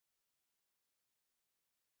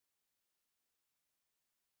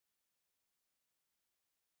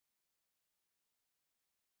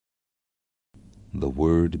The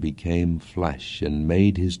Word became flesh and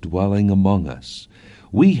made his dwelling among us.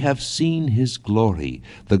 We have seen his glory,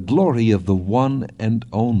 the glory of the one and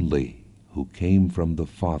only, who came from the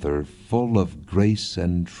Father, full of grace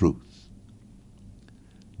and truth.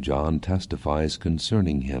 John testifies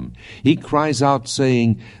concerning him. He cries out,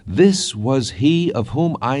 saying, "This was he of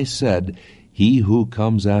whom I said, He who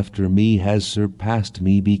comes after me has surpassed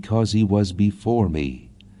me, because he was before me.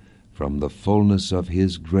 From the fullness of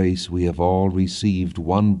his grace we have all received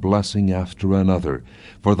one blessing after another.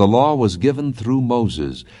 For the law was given through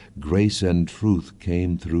Moses, grace and truth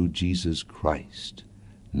came through Jesus Christ.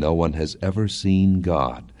 No one has ever seen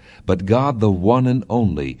God, but God, the one and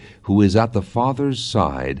only, who is at the Father's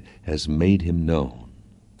side, has made him known."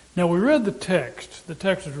 Now we read the text. The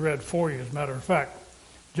text is read for you, as a matter of fact.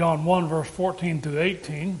 John 1, verse 14 through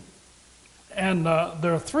 18. And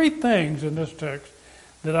there are three things in this text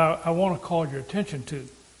that I want to call your attention to.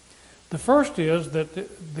 The first is that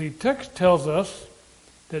the text tells us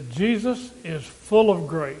that Jesus is full of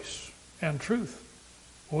grace and truth.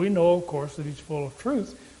 We know, of course, that he's full of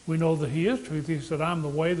truth. We know that he is truth. He said, "I'm the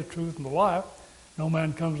way, the truth, and the life. No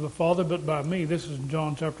man comes to the Father but by me." This is in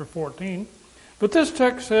John chapter 14. But this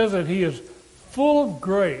text says that he is full of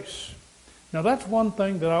grace. Now that's one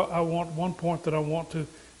thing that one point that I want to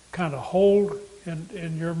kind of hold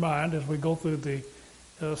in your mind as we go through the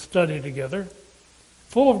study together.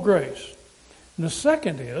 Full of grace. And the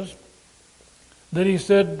second is that he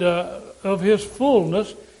said, of his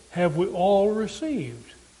fullness have we all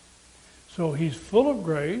received. So he's full of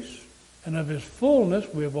grace, and of his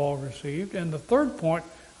fullness we have all received. And the third point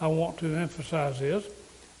I want to emphasize is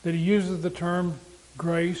that he uses the term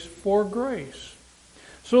grace for grace.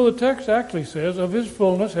 So the text actually says, of his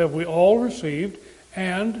fullness have we all received,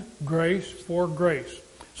 and grace for grace.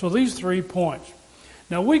 So these 3 points.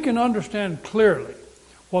 Now we can understand clearly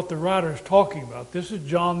what the writer is talking about. This is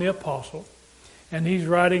John the Apostle, and he's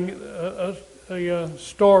writing a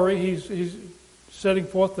story. He's setting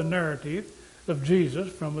forth the narrative of Jesus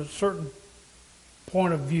from a certain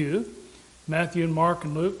point of view. Matthew and Mark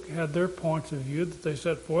and Luke had their points of view that they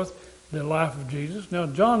set forth the life of Jesus. Now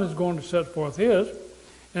John is going to set forth his,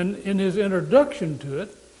 and in his introduction to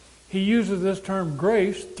it, he uses this term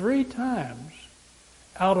grace 3 times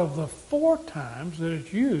out of the 4 times that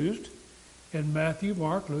it's used in Matthew,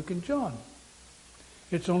 Mark, Luke, and John.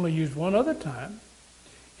 It's only used one other time,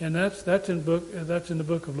 and that's in the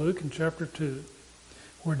book of Luke in chapter 2,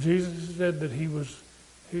 where Jesus said that he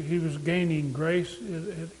was gaining grace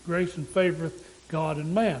and favor with God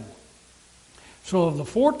and man. So of the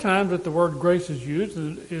 4 times that the word grace is used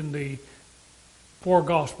in the 4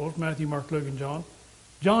 Gospels, Matthew, Mark, Luke, and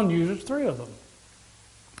John uses 3 of them.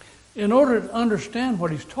 In order to understand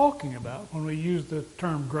what he's talking about when we use the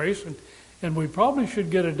term grace, and we probably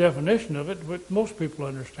should get a definition of it, but most people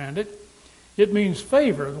understand it, it means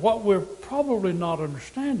favor. What we're probably not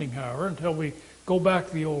understanding, however, until we go back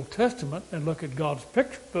to the Old Testament and look at God's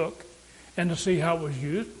picture book and to see how it was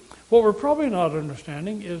used, what we're probably not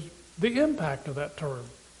understanding is the impact of that term.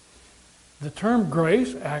 The term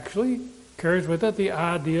grace actually carries with it the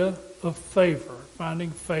idea of favor,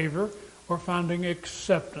 finding favor or finding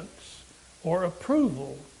acceptance or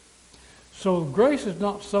approval. So grace is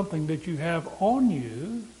not something that you have on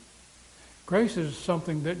you. Grace is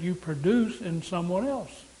something that you produce in someone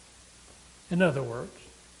else. In other words,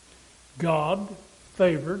 God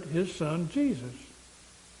favored his Son Jesus.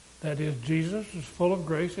 That is, Jesus is full of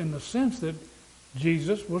grace in the sense that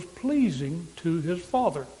Jesus was pleasing to his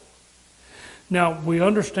Father. Now, we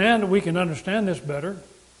can understand this better,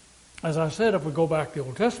 as I said, if we go back to the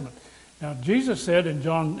Old Testament. Now, Jesus said in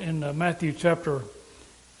John chapter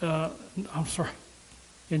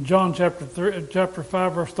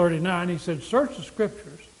 5, verse 39, he said, "Search the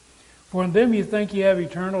Scriptures, for in them you think you have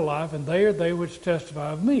eternal life, and they are they which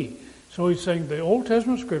testify of me." So he's saying the Old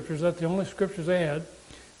Testament Scriptures, that's the only Scriptures they had,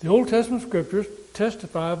 the Old Testament Scriptures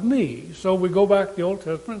testify of me. So we go back to the Old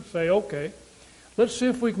Testament and say, okay, let's see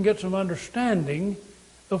if we can get some understanding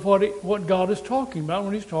of what God is talking about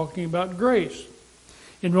when he's talking about grace.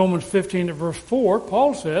 In Romans 15 at verse 4,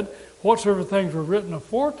 Paul said, "Whatsoever things were written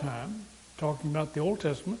aforetime," talking about the Old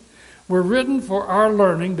Testament, "were written for our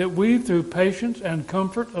learning, that we through patience and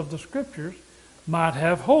comfort of the Scriptures might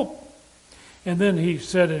have hope." And then he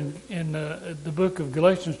said in the book of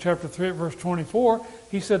Galatians chapter 3 at verse 24,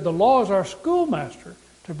 he said, "The law is our schoolmaster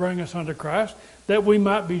to bring us unto Christ, that we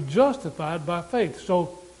might be justified by faith."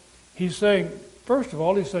 So he's saying, first of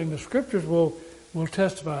all, he's saying the Scriptures will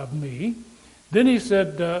testify of me. Then he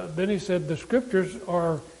said the Scriptures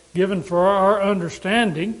are given for our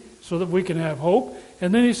understanding so that we can have hope.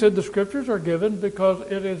 And then he said the Scriptures are given because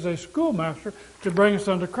it is a schoolmaster to bring us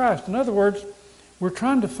unto Christ. In other words, we're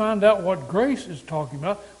trying to find out what grace is talking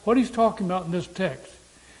about, what he's talking about in this text.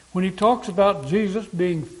 When he talks about Jesus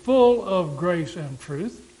being full of grace and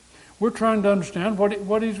truth, we're trying to understand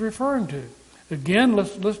what he's referring to. Again,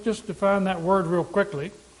 let's just define that word real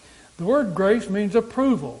quickly. The word grace means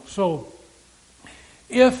approval. So,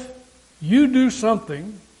 if you do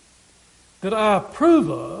something that I approve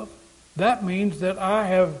of, that means that I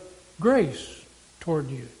have grace toward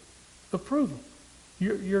you. Approval.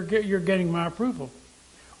 You're getting my approval,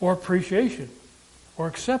 or appreciation, or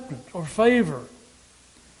acceptance, or favor,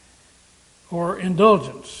 or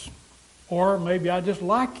indulgence, or maybe I just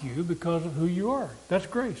like you because of who you are. That's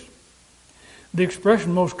grace. The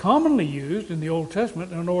expression most commonly used in the Old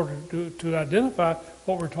Testament in order to identify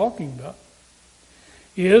what we're talking about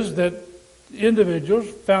is that individuals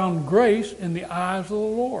found grace in the eyes of the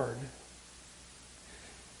Lord.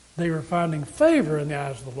 They were finding favor in the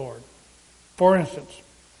eyes of the Lord. For instance,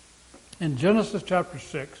 in Genesis chapter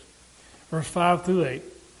 6, verse 5 through 8,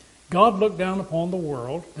 God looked down upon the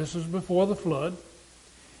world. This is before the flood.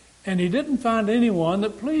 And he didn't find anyone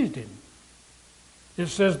that pleased him. It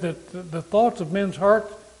says that the thoughts of men's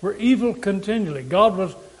hearts were evil continually. God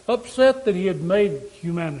was upset that he had made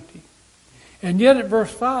humanity. And yet at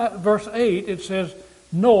verse 8, it says,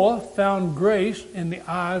 Noah found grace in the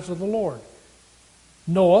eyes of the Lord.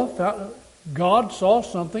 God saw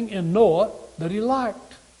something in Noah that he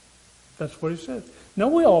liked. That's what he said. Now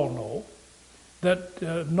we all know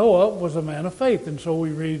that Noah was a man of faith. And so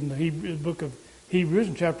we read in the book of Hebrews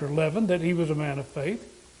in chapter 11 that he was a man of faith.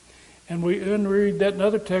 And we read that in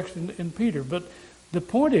other texts in Peter. But the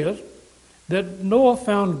point is that Noah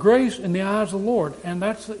found grace in the eyes of the Lord. And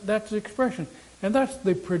that's the expression. And that's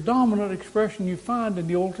the predominant expression you find in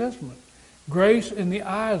the Old Testament. Grace in the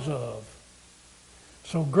eyes of.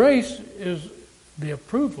 So grace is the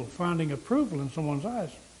approval, finding approval in someone's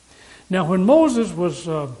eyes. Now when Moses was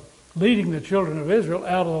leading the children of Israel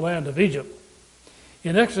out of the land of Egypt,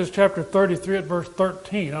 in Exodus chapter 33 at verse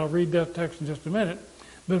 13, I'll read that text in just a minute,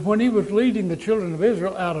 but when he was leading the children of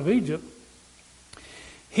Israel out of Egypt,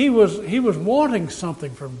 he was wanting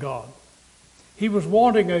something from God. He was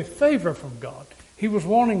wanting a favor from God. He was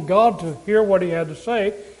wanting God to hear what he had to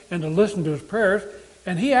say and to listen to his prayers,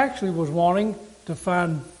 and he actually was wanting to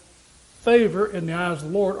find favor in the eyes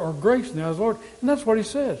of the Lord, or grace in the eyes of the Lord. And that's what he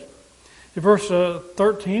says. In verse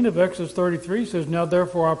 13 of Exodus 33 he says, Now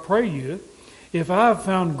therefore I pray you, if I have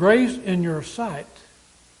found grace in your sight,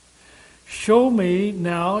 show me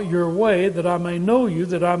now your way that I may know you,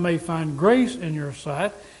 that I may find grace in your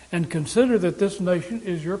sight, and consider that this nation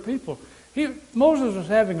is your people. Moses was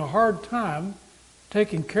having a hard time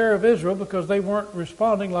taking care of Israel because they weren't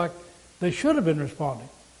responding like they should have been responding.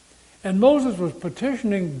 And Moses was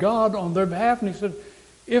petitioning God on their behalf, and he said,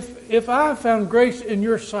 if I have found grace in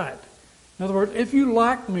your sight, in other words, if you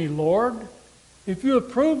like me, Lord, if you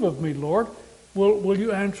approve of me, Lord, will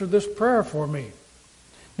you answer this prayer for me?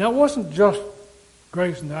 Now, it wasn't just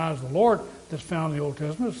grace in the eyes of the Lord that's found in the Old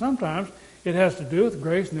Testament. Sometimes it has to do with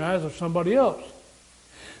grace in the eyes of somebody else.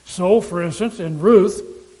 So, for instance, in Ruth,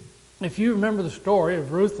 if you remember the story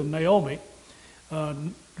of Ruth and Naomi,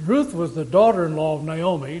 Ruth was the daughter-in-law of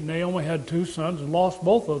Naomi. Naomi had 2 sons and lost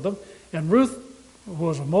both of them. And Ruth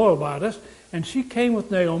was a Moabitess, and she came with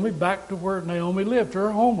Naomi back to where Naomi lived, to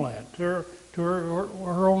her homeland, to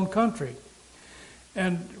her own country.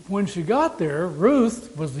 And when she got there,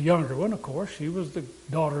 Ruth was the younger one, of course. She was the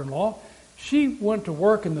daughter-in-law. She went to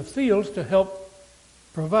work in the fields to help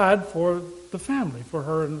provide for the family, for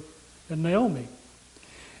her and Naomi.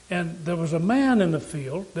 And there was a man in the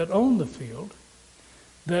field that owned the field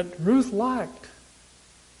that Ruth liked.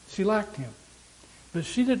 She liked him. But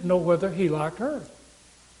she didn't know whether he liked her.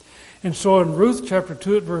 And so in Ruth chapter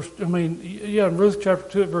 2 at verse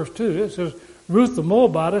 2, it says, Ruth the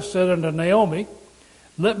Moabitess said unto Naomi,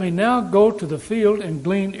 Let me now go to the field and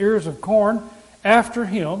glean ears of corn after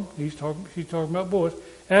him, she's talking about Boaz,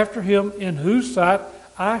 after him in whose sight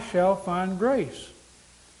I shall find grace.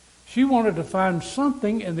 She wanted to find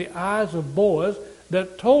something in the eyes of Boaz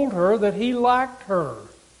that told her that he liked her.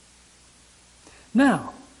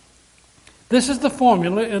 Now, this is the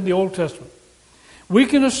formula in the Old Testament. We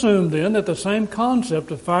can assume then that the same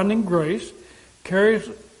concept of finding grace carries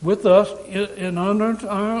with us in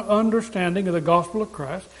understanding of the gospel of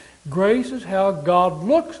Christ. Grace is how God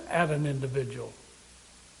looks at an individual.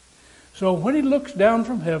 So when he looks down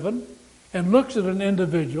from heaven and looks at an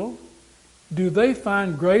individual, do they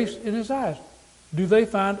find grace in his eyes? Do they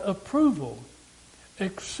find approval,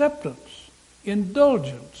 acceptance,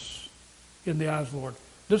 indulgence in the eyes of the Lord?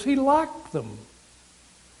 Does he like them?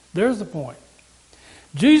 There's the point.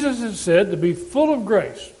 Jesus is said to be full of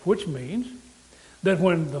grace, which means that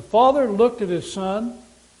when the Father looked at his Son,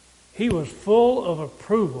 he was full of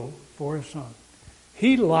approval for his Son.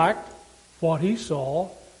 He liked what he saw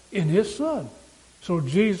in his Son. So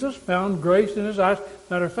Jesus found grace in his eyes.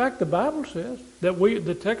 Matter of fact, the Bible says that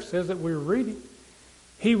the text says that we were reading,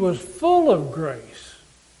 he was full of grace.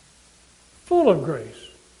 Full of grace.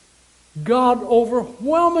 God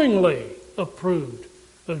overwhelmingly approved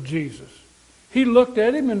of Jesus. He looked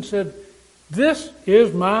at him and said, "This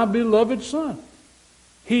is my beloved Son."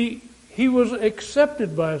 He was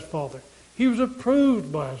accepted by his Father. He was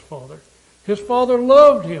approved by his Father. His Father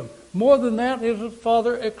loved him. More than that, his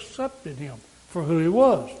Father accepted him for who he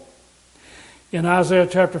was. In Isaiah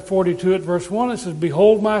chapter 42 at verse 1, it says,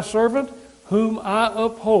 "Behold my servant, whom I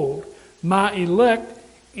uphold, my elect,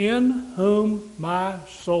 in whom my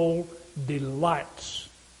soul delights."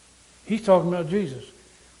 He's talking about Jesus.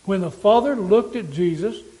 When the Father looked at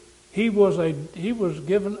Jesus, he was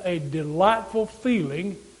given a delightful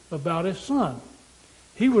feeling about his Son.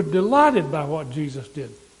 He was delighted by what Jesus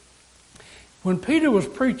did. When Peter was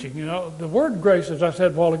preaching, the word grace, as I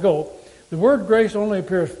said a while ago, the word grace only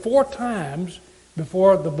appears 4 times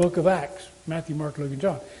before the book of Acts, Matthew, Mark, Luke, and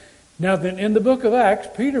John. Now then, in the book of Acts,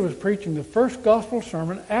 Peter was preaching the first gospel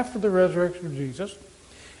sermon after the resurrection of Jesus.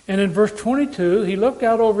 And in verse 22, he looked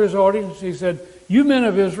out over his audience and he said, "You men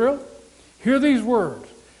of Israel, hear these words.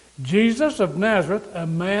 Jesus of Nazareth, a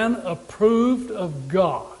man approved of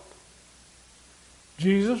God."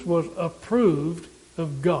 Jesus was approved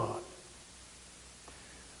of God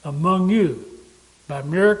among you by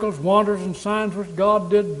miracles, wonders, and signs which God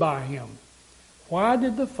did by him. Why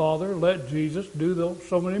did the Father let Jesus do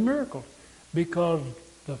so many miracles? Because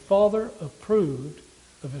the Father approved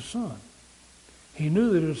of his Son. He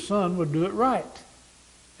knew that his Son would do it right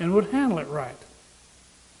and would handle it right.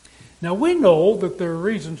 Now we know that there are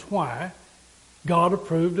reasons why God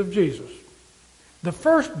approved of Jesus. The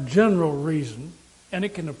first general reason, and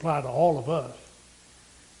it can apply to all of us,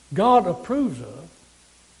 God approves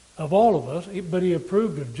of all of us, but he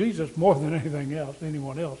approved of Jesus more than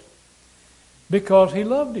anyone else, because he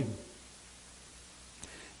loved him.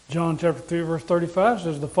 John chapter 3 verse 35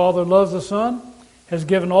 says, "The Father loves the Son, has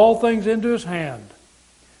given all things into his hand."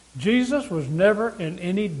 Jesus was never in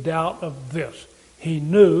any doubt of this. He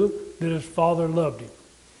knew that his Father loved him.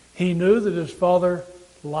 He knew that his Father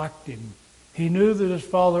liked him. He knew that his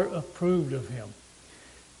Father approved of him.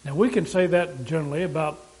 Now we can say that generally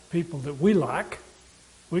about people that we like.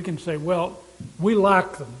 We can say, well, we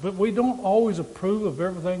like them, but we don't always approve of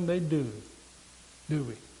everything they do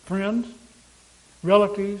we? Friends,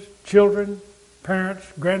 relatives, children, parents,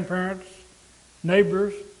 grandparents,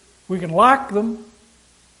 neighbors, we can like them,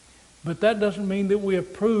 but that doesn't mean that we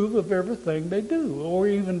approve of everything they do, or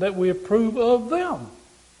even that we approve of them.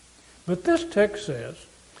 But this text says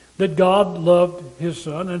that God loved his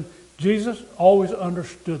Son, and Jesus always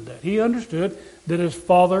understood that. He understood that his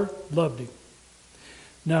Father loved him.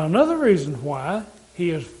 Now, another reason why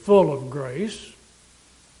he is full of grace,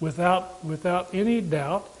 without any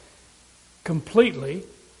doubt, completely,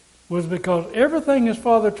 was because everything his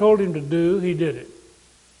Father told him to do, he did it.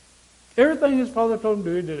 Everything his Father told him to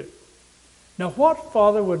do, he did it. Now, what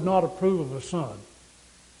father would not approve of a son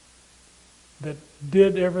that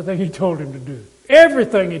did everything he told him to do?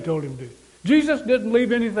 Everything he told him to do. Jesus didn't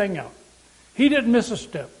leave anything out. He didn't miss a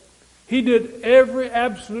step. He did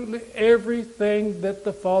absolutely everything that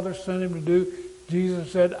the Father sent him to do.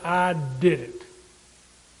 Jesus said, "I did it."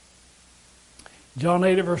 John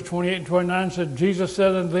 8 verse 28 and 29 said, "Jesus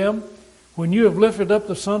said unto them, When you have lifted up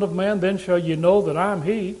the Son of Man, then shall you know that I am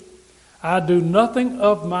he. I do nothing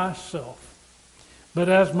of myself, but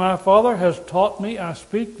as my Father has taught me, I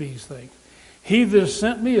speak these things. He that has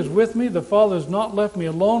sent me is with me. The Father has not left me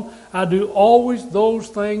alone. I do always those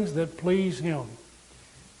things that please him."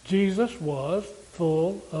 Jesus was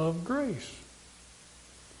full of grace.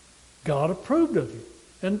 God approved of him.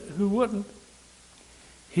 And who wouldn't?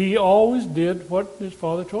 He always did what his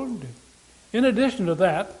Father told him to do. In addition to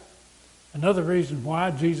that, another reason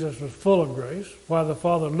why Jesus was full of grace, why the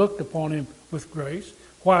Father looked upon him with grace,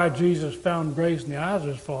 why Jesus found grace in the eyes of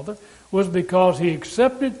his Father, was because he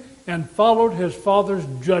accepted and followed his Father's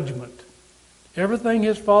judgment. Everything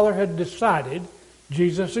his Father had decided,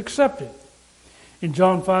 Jesus accepted. In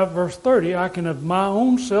John 5 verse 30, "I can of my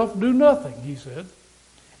own self do nothing," he said.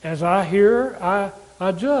 "As I hear,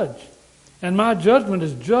 I judge. And my judgment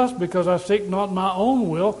is just, because I seek not my own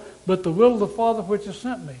will, but the will of the Father which has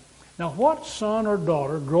sent me." Now, what son or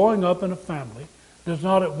daughter growing up in a family does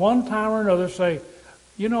not at one time or another say,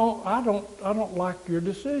 you know, I don't like your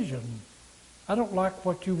decision. I don't like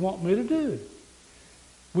what you want me to do.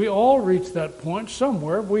 We all reach that point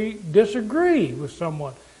somewhere. We disagree with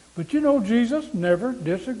someone. But you know, Jesus never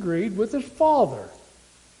disagreed with his Father.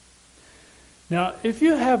 Now, if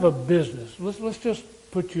you have a business, let's just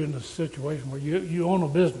put you in a situation where you own a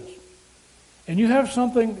business. And you have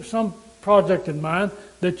some project in mind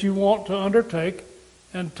that you want to undertake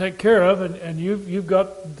and take care of, and you've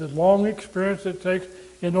got the long experience it takes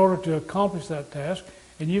in order to accomplish that task,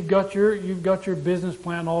 and you've got your business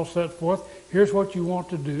plan all set forth. Here's what you want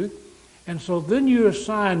to do. And so then you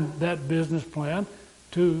assign that business plan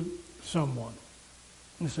to someone.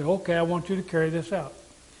 And say, okay, I want you to carry this out.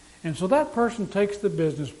 And so that person takes the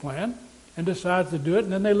business plan and decides to do it,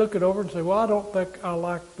 and then they look it over and say, well, I don't think I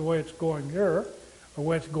like the way it's going here or the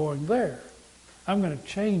way it's going there. I'm going to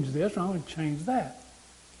change this, or I'm going to change that.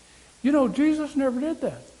 You know, Jesus never did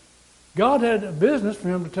that. God had a business for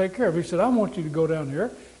him to take care of. He said, I want you to go down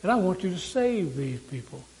here, and I want you to save these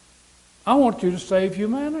people. I want you to save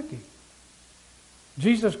humanity.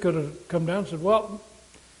 Jesus could have come down and said, well,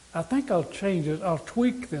 I think I'll change it. I'll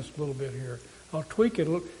tweak this a little bit here. I'll tweak it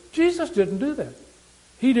a little. Jesus didn't do that.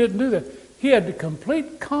 He didn't do that. He had the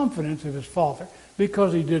complete confidence of his Father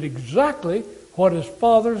because he did exactly what his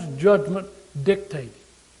Father's judgment dictated.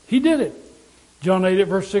 He did it. John 8 at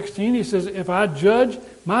verse 16, he says, if I judge,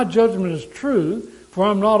 my judgment is true, for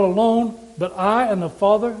I'm not alone, but I and the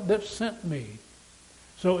Father that sent me.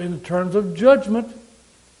 So in terms of judgment,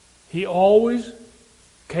 he always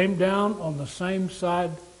came down on the same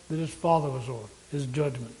side that his Father was on, his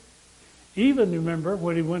judgment. Even, remember,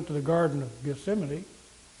 when he went to the Garden of Gethsemane,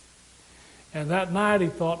 and that night he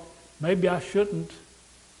thought, maybe I shouldn't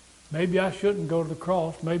go to the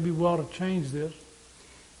cross. Maybe we ought to change this.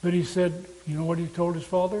 But he said, you know what he told his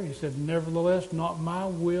Father? He said, nevertheless, not my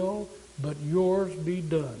will, but yours be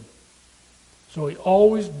done. So he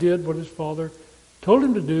always did what his Father told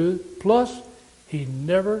him to do, plus he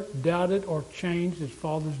never doubted or changed his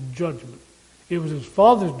Father's judgment. It was his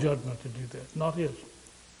Father's judgment to do that, not his.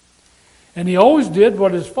 And he always did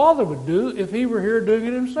what his Father would do if he were here doing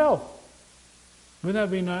it himself. Wouldn't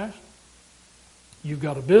that be nice? You've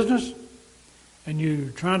got a business, and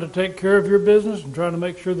you're trying to take care of your business and trying to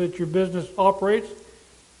make sure that your business operates,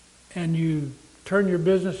 and you turn your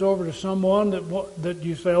business over to someone that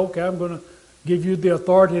you say, okay, I'm going to give you the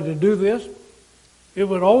authority to do this. It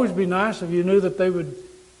would always be nice if you knew that they would,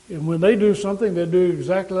 and when they do something, they do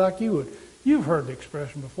exactly like you would. You've heard the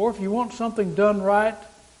expression before. If you want something done right,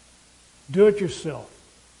 do it yourself.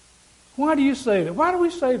 Why do you say that? Why do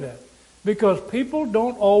we say that? Because people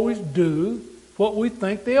don't always do what we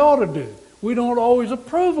think they ought to do. We don't always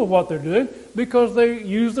approve of what they're doing because they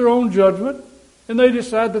use their own judgment and they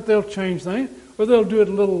decide that they'll change things or they'll do it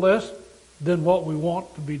a little less than what we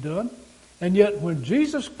want to be done. And yet when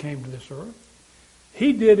Jesus came to this earth,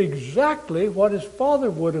 he did exactly what his Father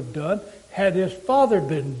would have done had his Father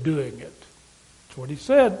been doing it. That's what he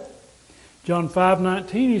said. John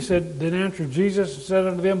 5:19, he said, then answered Jesus and said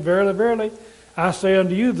unto them, verily, verily, I say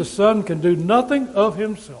unto you, the Son can do nothing of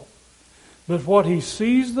himself, but what he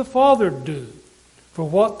sees the Father do. For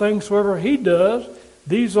what things soever he does,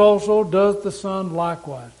 these also does the Son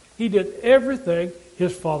likewise. He did everything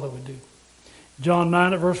his Father would do. John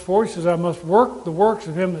 9 at verse 4, he says, I must work the works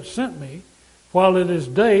of him that sent me. While it is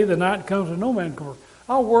day, the night comes and no man can work.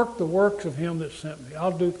 I'll work the works of him that sent me.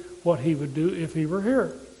 I'll do what he would do if he were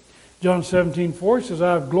here. John 17:4 says,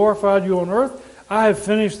 I have glorified you on earth. I have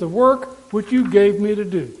finished the work which you gave me to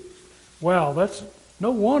do. Wow, that's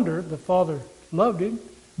no wonder the Father loved him.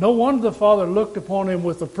 No wonder the Father looked upon him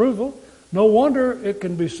with approval. No wonder it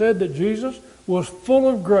can be said that Jesus was full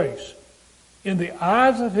of grace. In the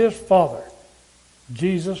eyes of his Father,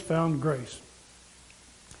 Jesus found grace.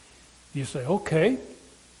 You say, okay,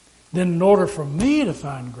 then in order for me to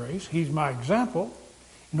find grace, he's my example,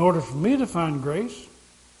 in order for me to find grace,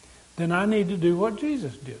 then I need to do what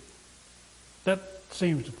Jesus did. That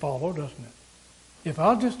seems to follow, doesn't it? If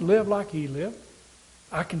I'll just live like he lived,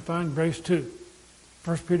 I can find grace too.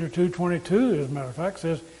 1 Peter 2:22, as a matter of fact,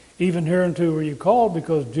 says, even hereunto were you called,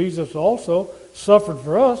 because Jesus also suffered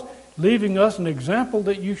for us, leaving us an example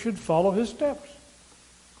that you should follow his steps.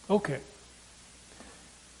 Okay.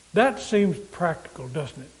 That seems practical,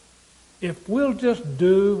 doesn't it? If we'll just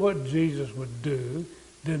do what Jesus would do,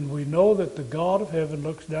 then we know that the God of heaven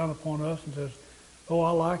looks down upon us and says, oh,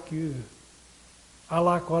 I like you. I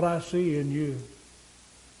like what I see in you.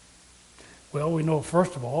 Well, we know,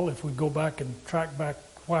 first of all, if we go back and track back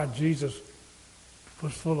why Jesus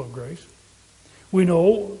was full of grace, we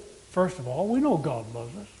know, first of all, we know God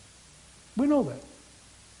loves us. We know that.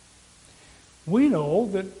 we know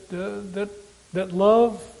that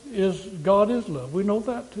love is, God is love. We know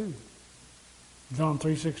that too. John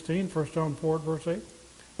 3:16, 1 John 4 verse 8.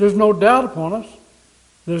 There's no doubt upon us.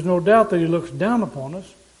 There's no doubt that He looks down upon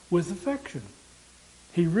us with affection.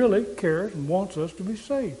 He really cares and wants us to be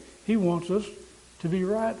saved. He wants us to be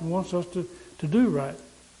right and wants us to do right.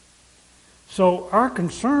 So our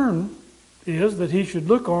concern is that He should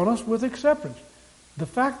look on us with acceptance. The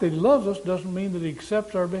fact that He loves us doesn't mean that He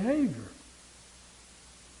accepts our behavior.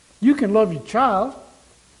 You can love your child,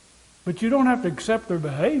 but you don't have to accept their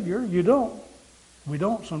behavior. You don't. We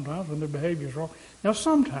don't sometimes when their behavior is wrong. Now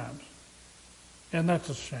sometimes, and that's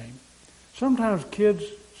a shame, sometimes kids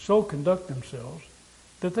so conduct themselves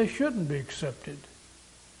that they shouldn't be accepted.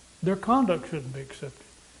 Their conduct shouldn't be accepted.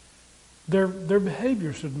 Their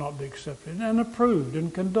behavior should not be accepted and approved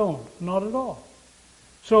and condoned. Not at all.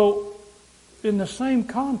 So, in the same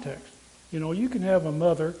context, you can have a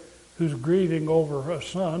mother who's grieving over a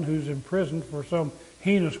son who's in prison for some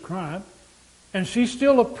heinous crime, and she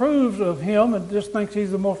still approves of him and just thinks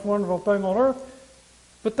he's the most wonderful thing on earth.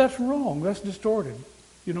 But that's wrong. That's distorted.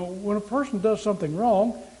 When a person does something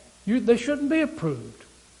wrong, they shouldn't be approved.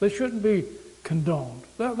 They shouldn't be condoned.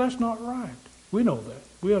 That's not right. We know that.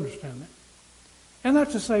 We understand that. And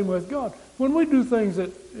that's the same with God. When we do things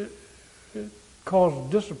that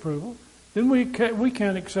cause disapproval, then we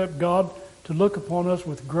can't accept God to look upon us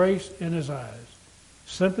with grace in His eyes.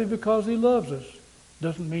 Simply because He loves us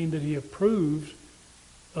doesn't mean that He approves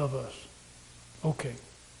of us. Okay.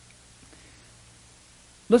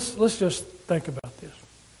 Let's just think about this.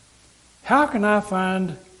 How can I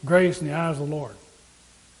find grace in the eyes of the Lord?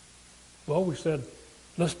 Well, we said,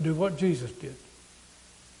 let's do what Jesus did.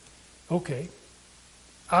 Okay.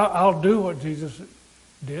 I'll do what Jesus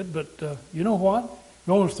did, but you know what?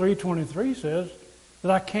 Romans 3:23 says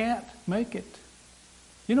that I can't make it.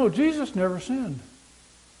 Jesus never sinned.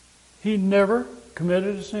 He never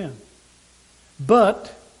committed a sin.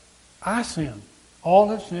 But I sin. All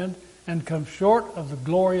have sinned and come short of the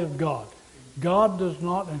glory of God. God does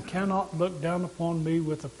not and cannot look down upon me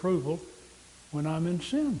with approval when I'm in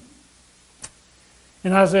sin.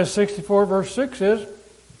 In Isaiah 64 verse 6 says,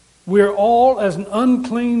 we are all as an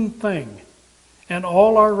unclean thing, and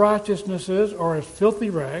all our righteousnesses are as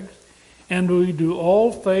filthy rags, and we do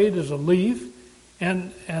all fade as a leaf,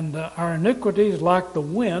 and our iniquities like the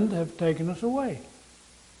wind have taken us away.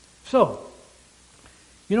 So,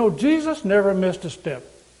 Jesus never missed a step.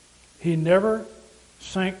 He never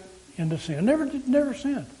sank into sin. Never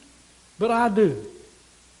sinned. But I do.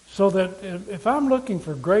 So that if I'm looking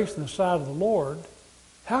for grace in the sight of the Lord,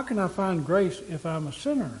 how can I find grace if I'm a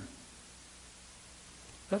sinner?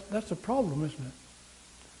 That's a problem, isn't it?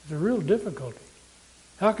 It's a real difficulty.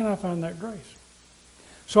 How can I find that grace?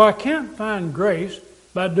 So I can't find grace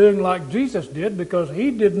by doing like Jesus did, because He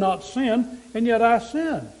did not sin, and yet I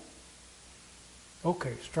sin.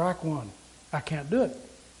 Okay, strike one. I can't do it.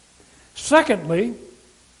 Secondly,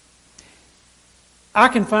 I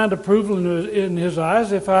can find approval in His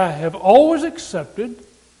eyes if I have always accepted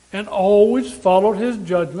and always followed His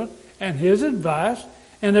judgment and His advice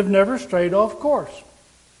and have never strayed off course.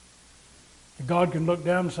 God can look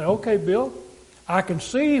down and say, okay, Bill, I can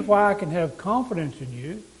see why I can have confidence in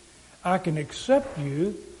you. I can accept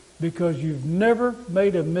you because you've never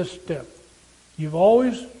made a misstep. You've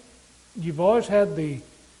always had the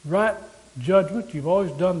right judgment. You've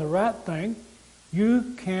always done the right thing.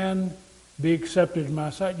 You can be accepted in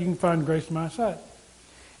my sight. You can find grace in my sight.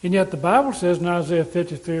 And yet the Bible says in Isaiah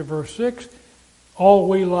 53 verse 6, all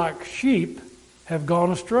we like sheep have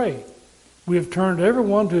gone astray. We have turned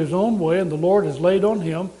everyone to his own way, and the Lord has laid on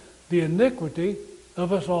Him the iniquity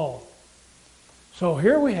of us all. So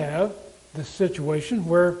here we have the situation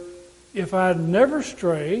where if I never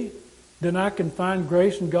stray, then I can find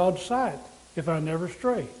grace in God's sight if I never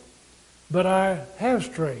stray. But I have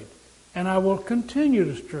strayed, and I will continue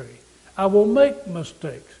to stray. I will make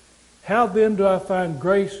mistakes. How then do I find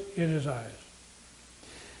grace in His eyes?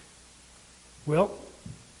 Well,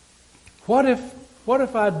 what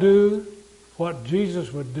if I do what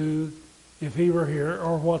Jesus would do if He were here,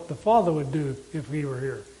 or what the Father would do if He were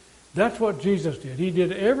here? That's what Jesus did. He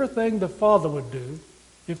did everything the Father would do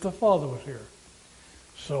if the Father was here.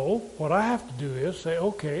 So what I have to do is say,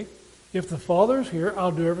 okay, if the Father is here,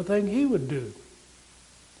 I'll do everything He would do.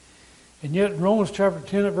 And yet Romans chapter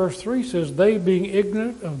 10 at verse 3 says, they being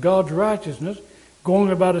ignorant of God's righteousness,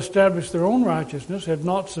 going about establish their own righteousness, have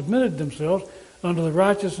not submitted themselves unto the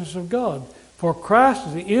righteousness of God. For Christ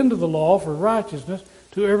is the end of the law for righteousness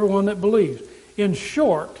to everyone that believes. In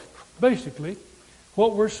short, basically,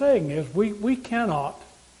 what we're saying is we cannot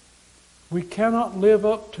We cannot live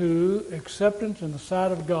up to acceptance in the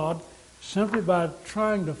sight of God simply by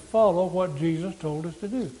trying to follow what Jesus told us to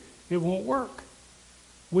do. It won't work.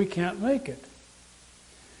 We can't make it.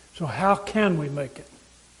 So how can we make it?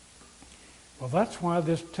 Well, that's why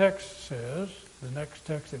this text says, the next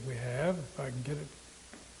text that we have, if I can get it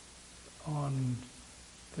on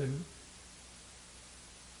the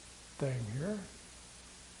thing here.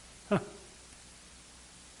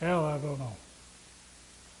 Hell, I don't know.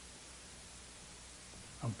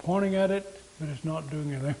 I'm pointing at it, but it's not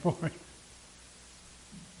doing anything for me.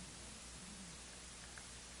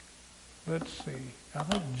 Let's see. I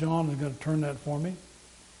think John is going to turn that for me.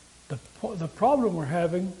 The problem we're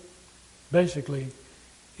having, basically,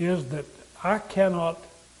 is that I cannot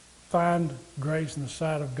find grace in the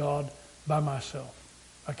sight of God by myself.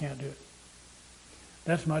 I can't do it.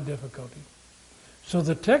 That's my difficulty. So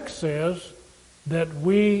the text says that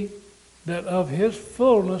of His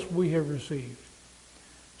fullness we have received.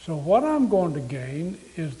 So what I'm going to gain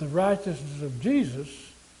is the righteousness of Jesus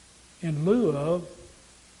in lieu of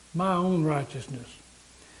my own righteousness.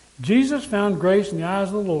 Jesus found grace in the eyes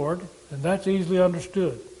of the Lord, and that's easily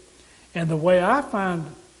understood. And the way I find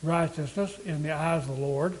righteousness in the eyes of the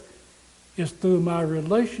Lord is through my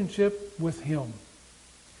relationship with Him.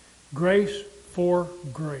 Grace for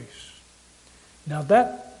grace. Now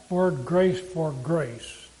that word grace for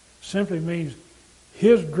grace simply means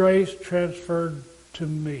His grace transferred to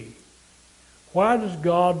me. Why does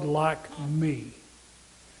God like me?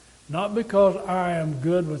 Not because I am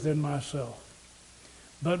good within myself,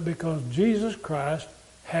 but because Jesus Christ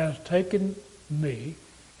has taken me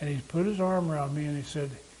and He's put His arm around me and He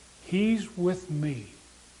said, He's with me.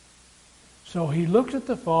 So He looks at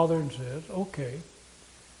the Father and says, okay,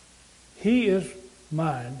 He is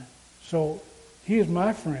mine, so He is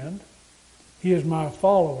my friend, He is my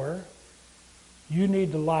follower. You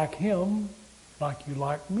need to like Him like you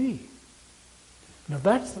like me. Now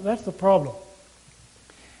that's the problem.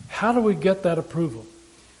 How do we get that approval?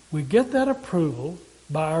 We get that approval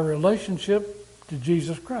by our relationship to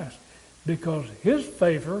Jesus Christ, because His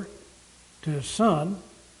favor to His Son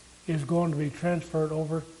is going to be transferred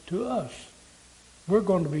over to us. We're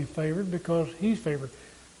going to be favored because He's favored.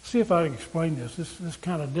 See if I can explain this. This is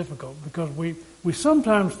kind of difficult because we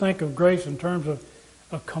sometimes think of grace in terms of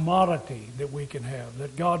a commodity that we can have,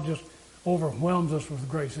 that God just overwhelms us with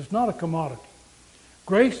grace. It's not a commodity.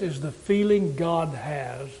 Grace is the feeling God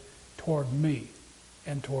has toward me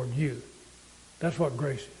and toward you. That's what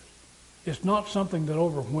grace is. It's not something that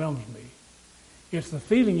overwhelms me. It's the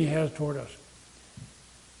feeling He has toward us.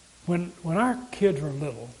 When our kids were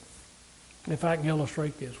little, if I can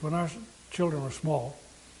illustrate this, when our children were small,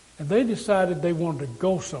 and they decided they wanted to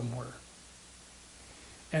go somewhere,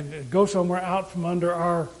 and go somewhere out from under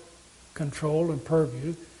our control and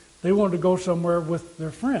purview, they wanted to go somewhere with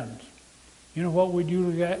their friends. You know what we'd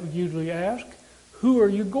usually ask? Who are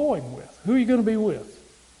you going with? Who are you going to be with?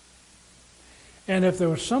 And if there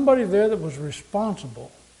was somebody there that was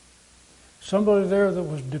responsible, somebody there that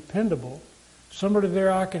was dependable, somebody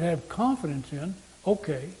there I could have confidence in,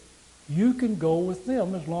 okay, you can go with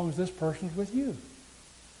them as long as this person's with you.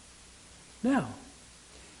 Now,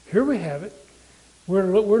 here we have it.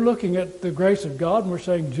 We're looking at the grace of God, and we're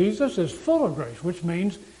saying Jesus is full of grace, which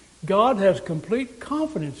means God has complete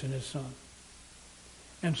confidence in His Son.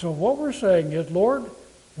 And so what we're saying is, Lord,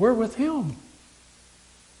 we're with Him.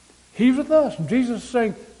 He's with us. And Jesus is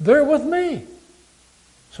saying, they're with me.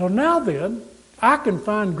 So now then, I can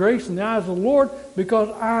find grace in the eyes of the Lord because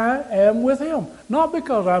I am with Him. Not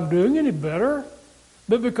because I'm doing any better,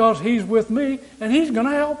 but because He's with me and He's going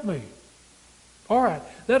to help me. All right,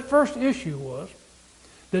 that first issue was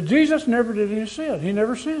that Jesus never did any sin. He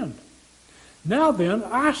never sinned. Now then,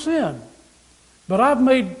 I sin. But I've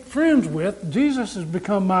made friends with, Jesus has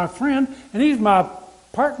become my friend, and He's my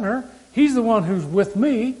partner. He's the one who's with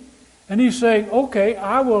me. And He's saying, okay,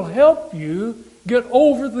 I will help you get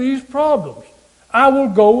over these problems. I will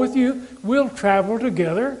go with you. We'll travel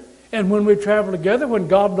together. And when we travel together, when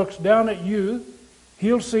God looks down at you,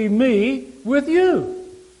 He'll see me with you.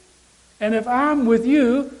 And if I'm with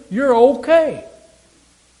you, you're okay.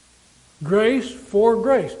 Grace for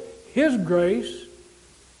grace. His grace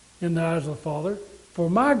in the eyes of the Father, for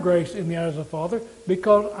my grace in the eyes of the Father,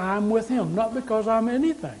 because I'm with Him, not because I'm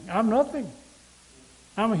anything. I'm nothing.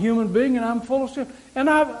 I'm a human being and I'm full of sin. And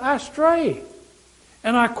I stray.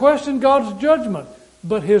 And I question God's judgment.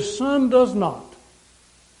 But His Son does not.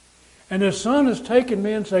 And His Son has taken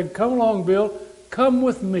me and said, come along, Bill, come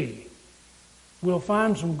with me. We'll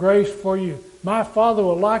find some grace for you. My Father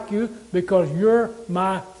will like you because you're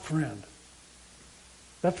my friend.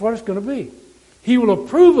 That's what it's going to be. He will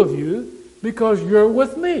approve of you because you're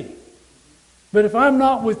with me. But if I'm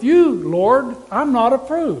not with you, Lord, I'm not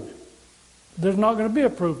approved. There's not going to be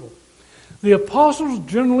approval. The apostles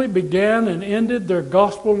generally began and ended their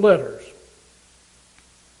gospel letters.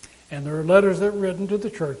 And there are letters that were written to the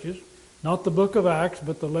churches, not the book of Acts,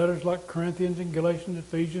 but the letters like Corinthians and Galatians,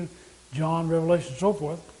 Ephesians, John, Revelation, and so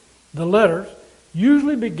forth. The letters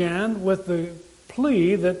usually began with the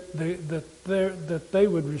plea that they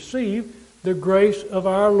would receive the grace of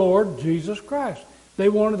our Lord Jesus Christ. They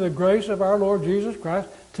wanted the grace of our Lord Jesus Christ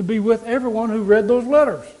to be with everyone who read those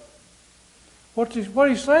letters. What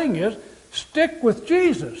he's saying is, stick with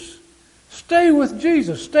Jesus. Stay with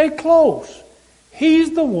Jesus. Stay close.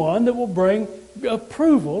 He's the one that will bring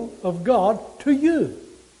approval of God to you.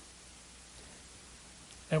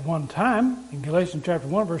 At one time, in Galatians chapter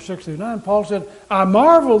 1, verse 6 through 9, Paul said, I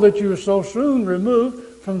marvel that you are so soon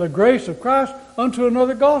removed from the grace of Christ unto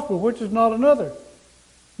another gospel, which is not another.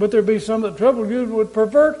 But there be some that trouble you and would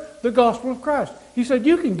pervert the gospel of Christ. He said,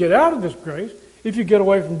 you can get out of this grace if you get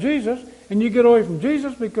away from Jesus, and you get away from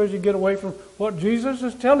Jesus because you get away from what Jesus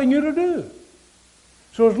is telling you to do.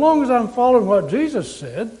 So as long as I'm following what Jesus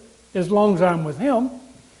said, as long as I'm with Him,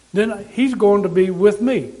 then He's going to be with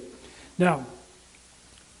me. Now,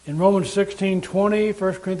 in Romans 16:20,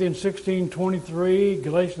 1 Corinthians 16:23,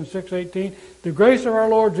 Galatians 6:18, the grace of our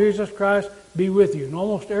Lord Jesus Christ be with you. In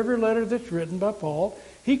almost every letter that's written by Paul,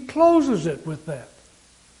 he closes it with that.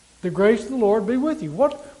 The grace of the Lord be with you.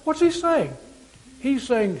 What's he saying? He's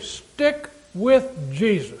saying stick with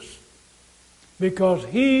Jesus because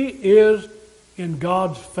He is in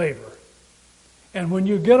God's favor. And when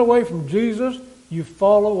you get away from Jesus, you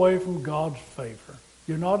fall away from God's favor.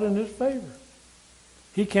 You're not in His favor.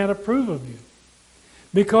 He can't approve of you.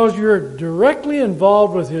 Because you're directly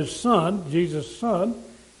involved with His Son, Jesus' Son,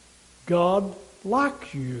 God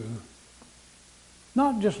likes you.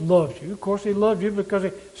 Not just loves you. Of course, He loves you because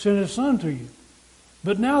He sent His Son to you.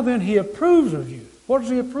 But now then, He approves of you. What does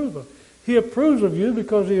He approve of? He approves of you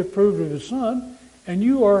because He approved of His Son, and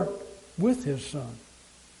you are with His Son.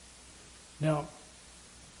 Now,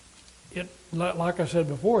 like I said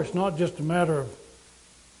before, it's not just a matter of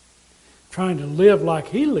trying to live like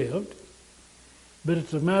He lived, but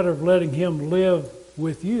it's a matter of letting Him live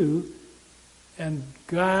with you and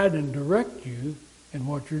guide and direct you in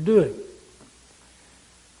what you're doing.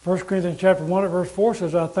 1 Corinthians chapter 1 at verse 4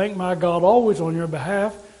 says, I thank my God always on your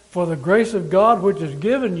behalf for the grace of God which is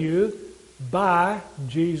given you by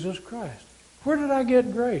Jesus Christ. Where did I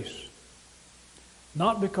get grace?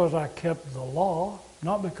 Not because I kept the law,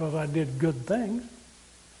 not because I did good things.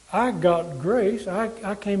 I got grace.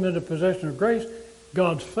 I came into possession of grace,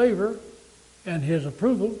 God's favor and His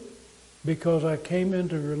approval, because I came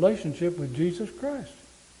into relationship with Jesus Christ.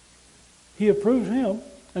 He approves Him,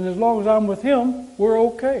 and as long as I'm with Him, we're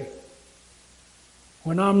okay.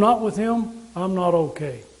 When I'm not with Him, I'm not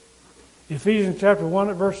okay. Ephesians chapter 1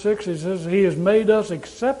 at verse 6, it says, He has made us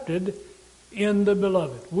accepted in the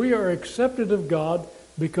Beloved. We are accepted of God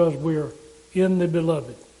because we're in the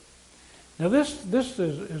Beloved. Now this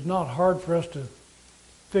is not hard for us to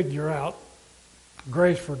figure out,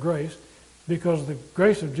 grace for grace, because the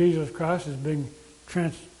grace of Jesus Christ is being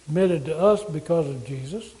transmitted to us because of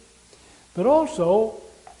Jesus. But also,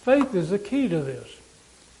 faith is the key to this.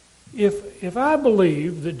 If I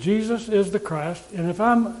believe that Jesus is the Christ, and if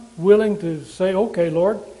I'm willing to say, okay,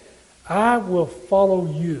 Lord, I will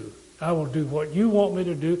follow you. I will do what you want me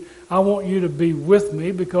to do. I want you to be with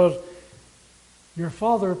me because your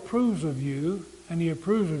Father approves of you, and He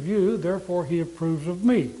approves of you, therefore He approves of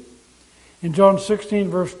me. In John 16,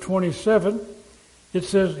 verse 27, it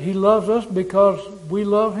says He loves us because we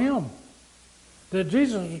love Him. That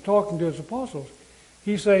Jesus is talking to His apostles.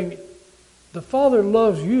 He's saying, the Father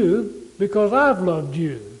loves you because I've loved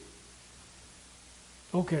you.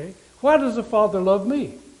 Okay, why does the Father love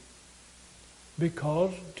me?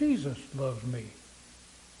 Because Jesus loves me.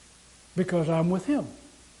 Because I'm with Him.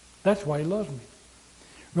 That's why He loves me.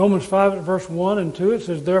 Romans 5 at verse 1 and 2, it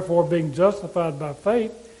says, therefore, being justified by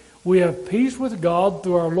faith, we have peace with God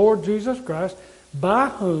through our Lord Jesus Christ, by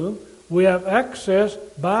whom we have access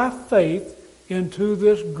by faith into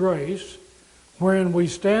this grace, wherein we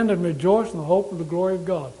stand and rejoice in the hope of the glory of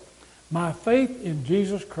God. My faith in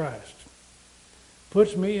Jesus Christ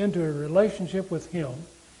puts me into a relationship with Him,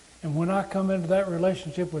 and when I come into that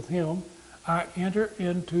relationship with Him, I enter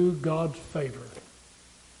into God's favor.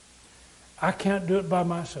 I can't do it by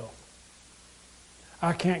myself.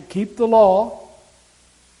 I can't keep the law.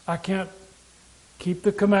 I can't keep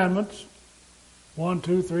the commandments. 1,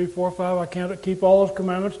 2, 3, 4, 5. I can't keep all those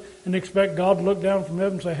commandments and expect God to look down from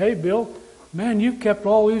heaven and say, hey, Bill, man, you've kept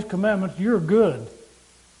all these commandments. You're good.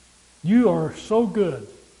 You are so good.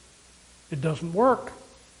 It doesn't work.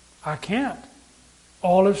 I can't.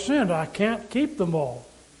 All have sinned. I can't keep them all.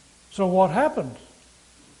 So what happens?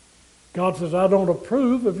 God says, I don't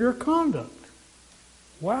approve of your conduct.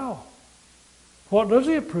 Wow. What does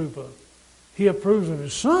he approve of? He approves of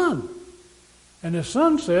his Son. And his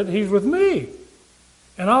Son said, he's with me.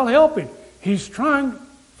 And I'll help him. He's trying.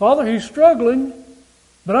 Father, he's struggling.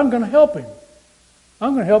 But I'm going to help him.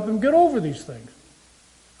 I'm going to help him get over these things.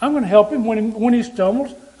 I'm going to help him when he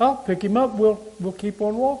stumbles. I'll pick him up. We'll keep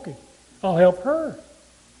on walking. I'll help her.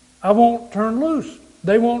 I won't turn loose.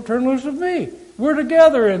 They won't turn loose of me. We're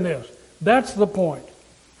together in this. That's the point.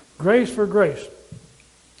 Grace for grace.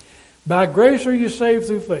 By grace are you saved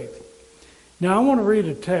through faith. Now I want to read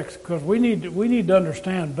a text because we need to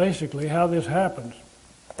understand basically how this happens.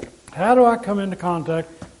 How do I come into contact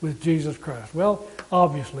with Jesus Christ? Well,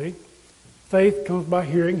 obviously, faith comes by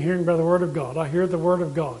hearing, hearing by the Word of God. I hear the Word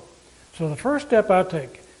of God. So the first step I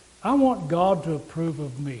take, I want God to approve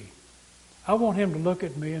of me. I want him to look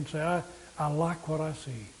at me and say, I like what I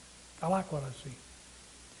see. I like what I see.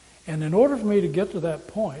 And in order for me to get to that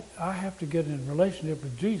point, I have to get in a relationship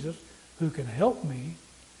with Jesus who can help me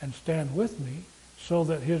and stand with me so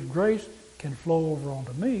that his grace can flow over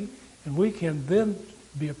onto me and we can then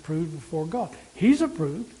be approved before God. He's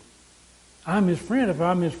approved. I'm his friend. If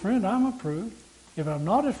I'm his friend, I'm approved. If I'm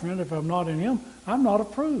not his friend, if I'm not in him, I'm not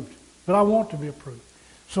approved. But I want to be approved.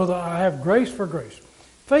 So that I have grace for grace.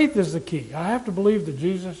 Faith is the key. I have to believe that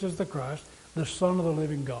Jesus is the Christ, the Son of the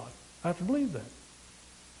living God. I have to believe that.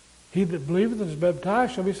 He that believeth and is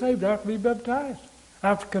baptized shall be saved. I have to be baptized. I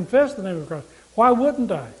have to confess the name of Christ. Why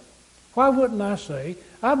wouldn't I? Why wouldn't I say,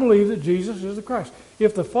 I believe that Jesus is the Christ?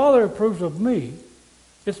 If the Father approves of me,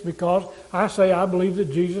 it's because I say I believe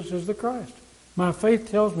that Jesus is the Christ. My faith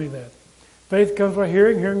tells me that. Faith comes by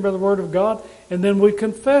hearing, hearing by the Word of God, and then we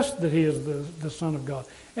confess that he is the Son of God.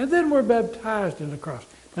 And then we're baptized into Christ.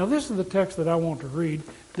 Now this is the text that I want to read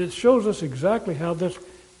that shows us exactly how this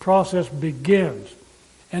process begins.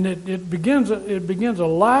 And it begins a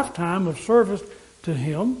lifetime of service to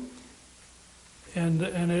him. And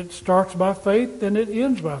it starts by faith and it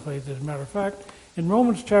ends by faith, as a matter of fact. In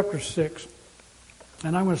Romans chapter 6,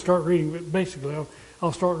 and I'm going to start reading, basically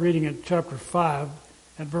I'll start reading at chapter 5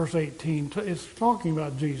 at verse 18. It's talking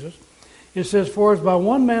about Jesus. It says, for as by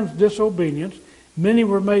one man's disobedience many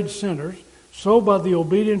were made sinners, so by the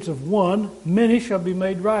obedience of one many shall be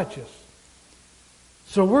made righteous.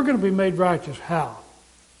 So we're going to be made righteous. How?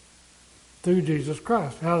 Through Jesus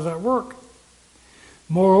Christ. How does that work?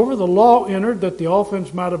 Moreover, the law entered that the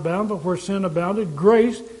offense might abound, but where sin abounded,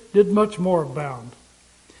 grace did much more abound.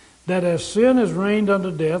 That as sin is reigned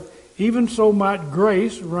unto death, even so might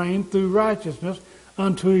grace reign through righteousness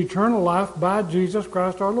unto eternal life by Jesus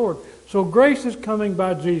Christ our Lord. So grace is coming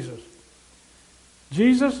by Jesus.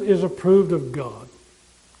 Jesus is approved of God.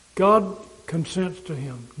 God consents to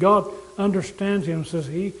him. God understands him and says,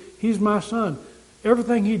 he's my son.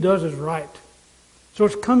 Everything he does is right. So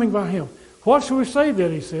it's coming by him. What shall we say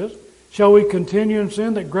then, he says? Shall we continue in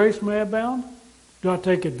sin that grace may abound? Do I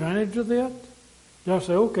take advantage of that? Do I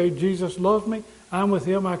say, okay, Jesus loves me. I'm with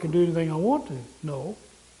him. I can do anything I want to. No.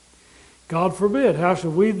 God forbid. How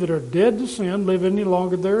shall we that are dead to sin live any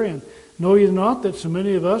longer therein? Know ye not that so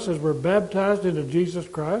many of us, as were baptized into Jesus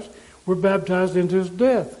Christ, were baptized into his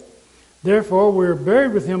death? Therefore we are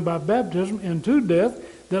buried with him by baptism into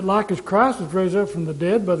death, that like as Christ was raised up from the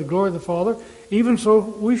dead by the glory of the Father, even so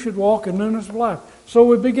we should walk in newness of life. So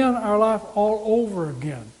we begin our life all over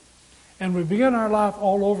again. And we begin our life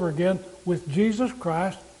all over again with Jesus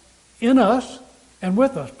Christ in us and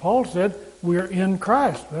with us. Paul said we're in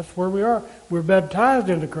Christ. That's where we are. We're baptized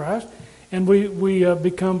into Christ, and we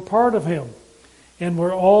become part of him. And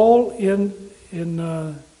we're all in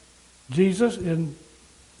Jesus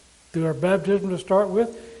through our baptism to start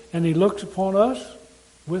with. And he looks upon us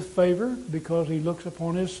with favor because he looks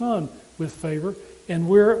upon his Son with favor. And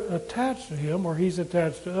we're attached to him, or he's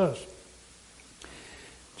attached to us.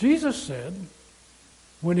 Jesus said,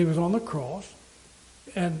 when he was on the cross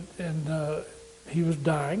and he was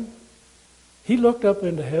dying, he looked up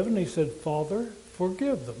into heaven and he said, Father,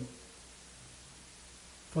 forgive them,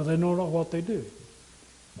 for they know not what they do.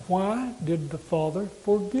 Why did the Father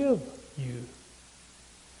forgive you?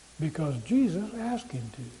 Because Jesus asked him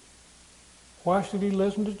to. Why should he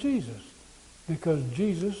listen to Jesus? Because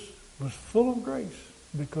Jesus was full of grace,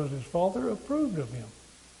 because his Father approved of him.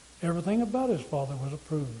 Everything about his Father was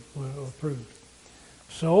approved.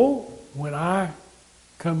 So, when I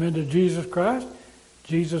come into Jesus Christ,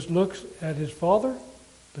 Jesus looks at his Father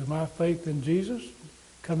through my faith in Jesus,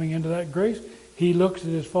 coming into that grace. He looks at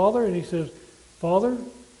his Father and he says, Father,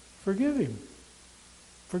 forgive him.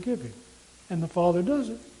 Forgive him. And the Father does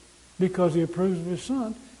it because he approves of his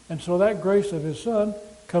Son. And so that grace of his Son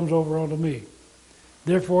comes over onto me.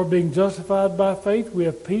 Therefore, being justified by faith, we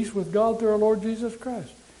have peace with God through our Lord Jesus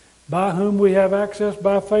Christ, by whom we have access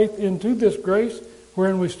by faith into this grace,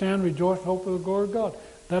 wherein we stand rejoiced, hope of the glory of God.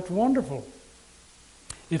 That's wonderful.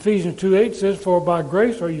 Ephesians 2:8 says, for by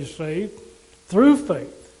grace are you saved through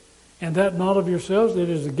faith, and that not of yourselves, it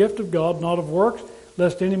is the gift of God, not of works,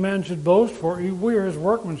 lest any man should boast, for we are his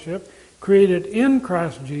workmanship, created in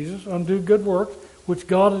Christ Jesus unto good works, which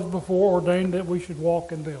God has before ordained that we should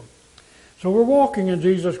walk in them. So we're walking in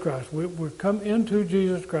Jesus Christ. We've come into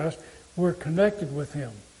Jesus Christ. We're connected with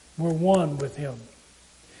him. We're one with him.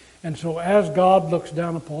 And so as God looks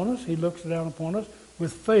down upon us, he looks down upon us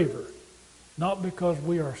with favor. Not because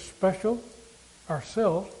we are special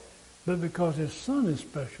ourselves, but because his Son is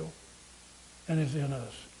special and is in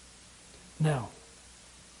us. Now,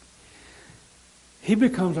 he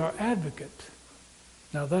becomes our advocate.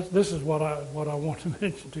 Now, this is what I want to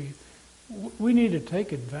mention to you. We need to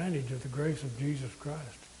take advantage of the grace of Jesus Christ.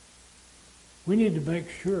 We need to make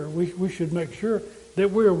sure, we should make sure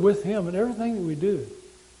that we are with him in everything that we do.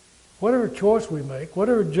 Whatever choice we make,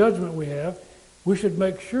 whatever judgment we have, we should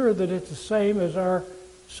make sure that it's the same as our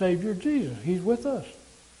Savior Jesus. He's with us.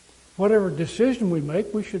 Whatever decision we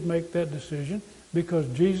make, we should make that decision because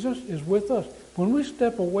Jesus is with us. When we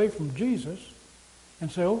step away from Jesus and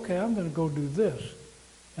say, okay, I'm going to go do this,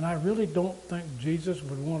 and I really don't think Jesus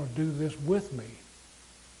would want to do this with me,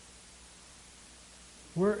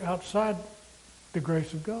 we're outside the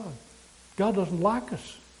grace of God. God doesn't like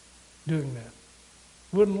us doing that.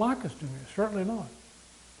 Wouldn't like us doing it. Certainly not.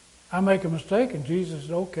 I make a mistake and Jesus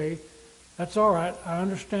says, okay, that's all right. I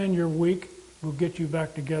understand you're weak. We'll get you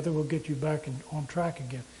back together. We'll get you back on track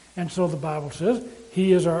again. And so the Bible says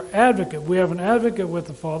he is our advocate. We have an advocate with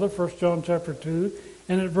the Father, 1 John chapter 2,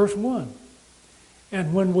 and at verse 1.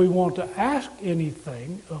 And when we want to ask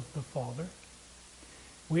anything of the Father,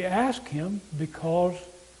 we ask him because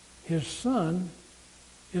his Son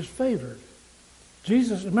is favored.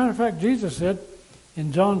 Jesus, as a matter of fact, Jesus said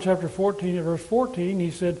in John chapter 14 and verse 14,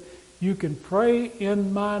 he said, you can pray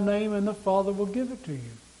in my name and the Father will give it to you.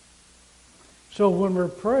 So when we're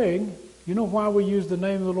praying, you know why we use the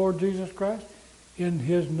name of the Lord Jesus Christ? In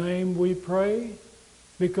his name we pray,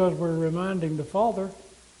 because we're reminding the Father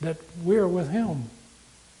that we're with him.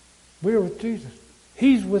 We're with Jesus.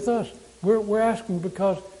 He's with us. We're asking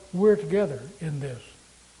because we're together in this.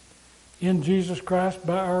 In Jesus Christ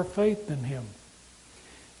by our faith in him.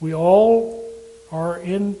 We all are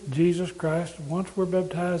in Jesus Christ. Once we're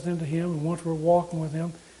baptized into him and once we're walking with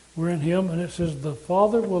him, we're in him. And it says the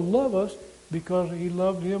Father will love us because he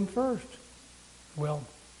loved him first. Well,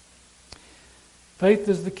 faith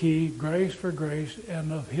is the key, grace for grace,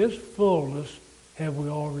 and of his fullness have we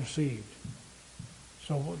all received.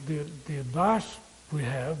 So the advice we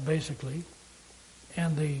have, basically,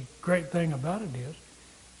 and the great thing about it is,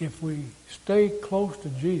 if we stay close to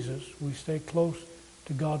Jesus, we stay close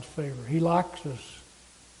to God's favor. He likes us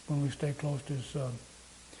when we stay close to his Son.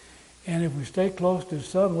 And if we stay close to his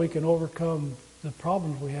Son, we can overcome the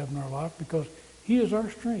problems we have in our life because he is our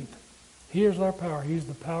strength. He is our power. He's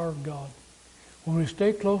the power of God. When we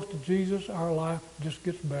stay close to Jesus, our life just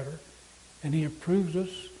gets better. And he approves us,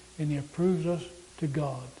 and he approves us to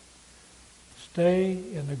God. Stay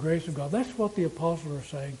in the grace of God. That's what the apostles are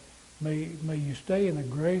saying. May you stay in the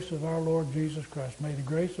grace of our Lord Jesus Christ. May the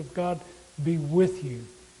grace of God be with you.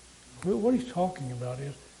 What he's talking about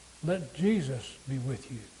is let Jesus be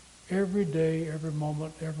with you. Every day, every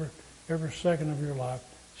moment, every second of your life,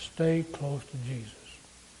 stay close to Jesus.